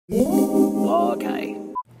Okay.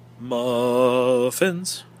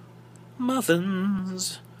 Muffins.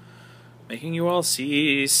 Muffins. Making you all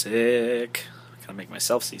seasick. Gotta make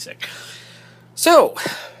myself seasick. So,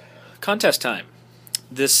 contest time.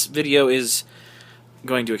 This video is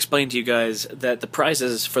going to explain to you guys that the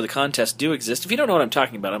prizes for the contest do exist. If you don't know what I'm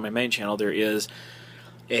talking about, on my main channel there is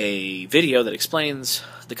a video that explains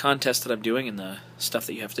the contest that I'm doing and the stuff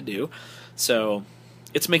that you have to do. So,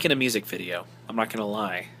 it's making a music video. I'm not gonna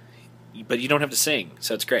lie. But you don't have to sing,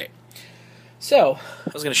 so it's great. So,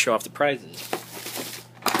 I was going to show off the prizes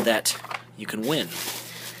that you can win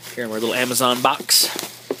here in our little Amazon box.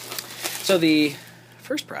 So the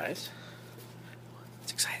first prize,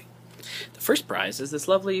 it's exciting. The first prize is this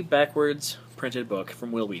lovely backwards printed book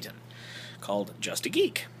from Will Wheaton called Just a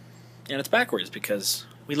Geek. And it's backwards because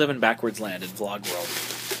we live in backwards land in vlog world.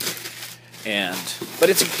 But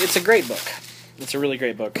it's a great book. It's a really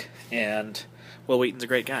great book, and Will Wheaton's a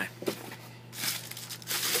great guy.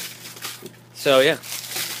 So, yeah.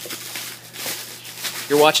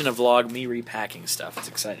 You're watching a vlog, me repacking stuff. It's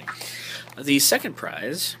exciting. The second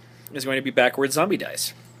prize is going to be backwards zombie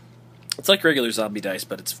dice. It's like regular zombie dice,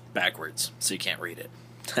 but it's backwards, so you can't read it.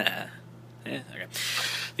 Yeah, okay.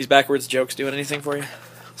 These backwards jokes doing anything for you?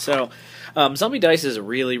 So, zombie dice is a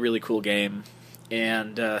really, really cool game,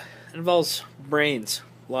 and it involves brains.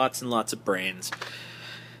 Lots and lots of brains.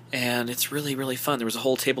 And it's really, really fun. There was a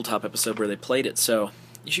whole tabletop episode where they played it, so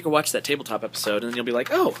you should go watch that tabletop episode, and then you'll be like,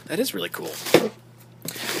 oh, that is really cool.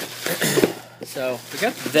 So, we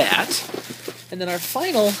got that. And then our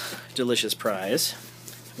final delicious prize,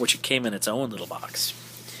 which came in its own little box.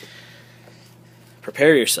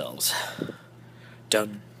 Prepare yourselves.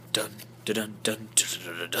 Dun, dun, dun, dun, dun,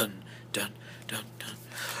 dun, dun, dun, dun, dun.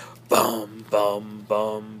 Bum, bum,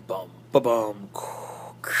 bum, bum, ba-bum.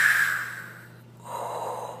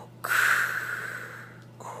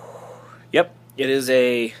 Yep, it is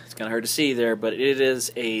it's kind of hard to see there, but it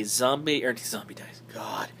is a zombie dice.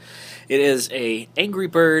 God. It is a Angry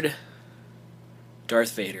Bird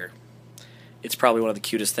Darth Vader. It's probably one of the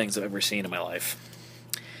cutest things I've ever seen in my life.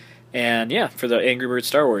 And yeah, for the Angry Bird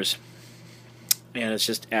Star Wars. And it's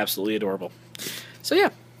just absolutely adorable. So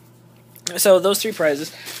yeah. So those three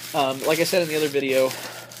prizes. Like I said in the other video,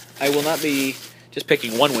 I will not be just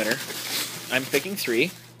picking one winner. I'm picking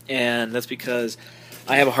three, and that's because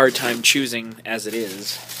I have a hard time choosing as it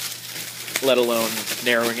is, let alone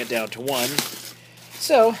narrowing it down to one.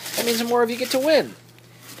 So, that means more of you get to win.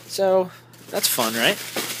 So, that's fun, right?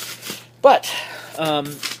 But,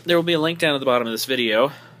 there will be a link down at the bottom of this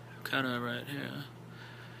video, kind of right here,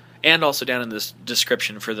 and also down in this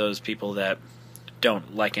description for those people that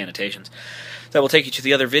don't like annotations. That will take you to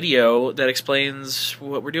the other video that explains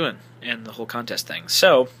what we're doing and the whole contest thing.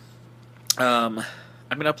 So, I'm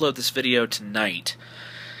going to upload this video tonight.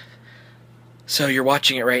 So you're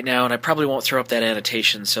watching it right now, and I probably won't throw up that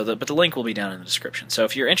annotation, but the link will be down in the description. So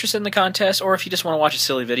if you're interested in the contest, or if you just want to watch a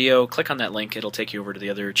silly video, click on that link. It'll take you over to the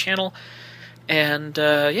other channel. And,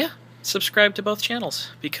 yeah, subscribe to both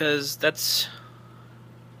channels, because that's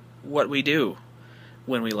what we do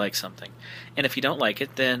when we like something. And if you don't like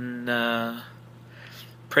it, then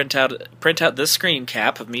print out this screen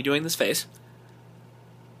cap of me doing this face,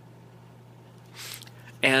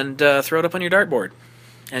 and throw it up on your dartboard,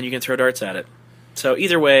 and you can throw darts at it. So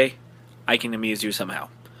either way, I can amuse you somehow.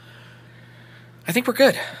 I think we're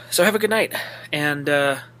good. So have a good night, and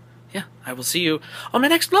yeah, I will see you on my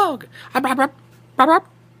next vlog.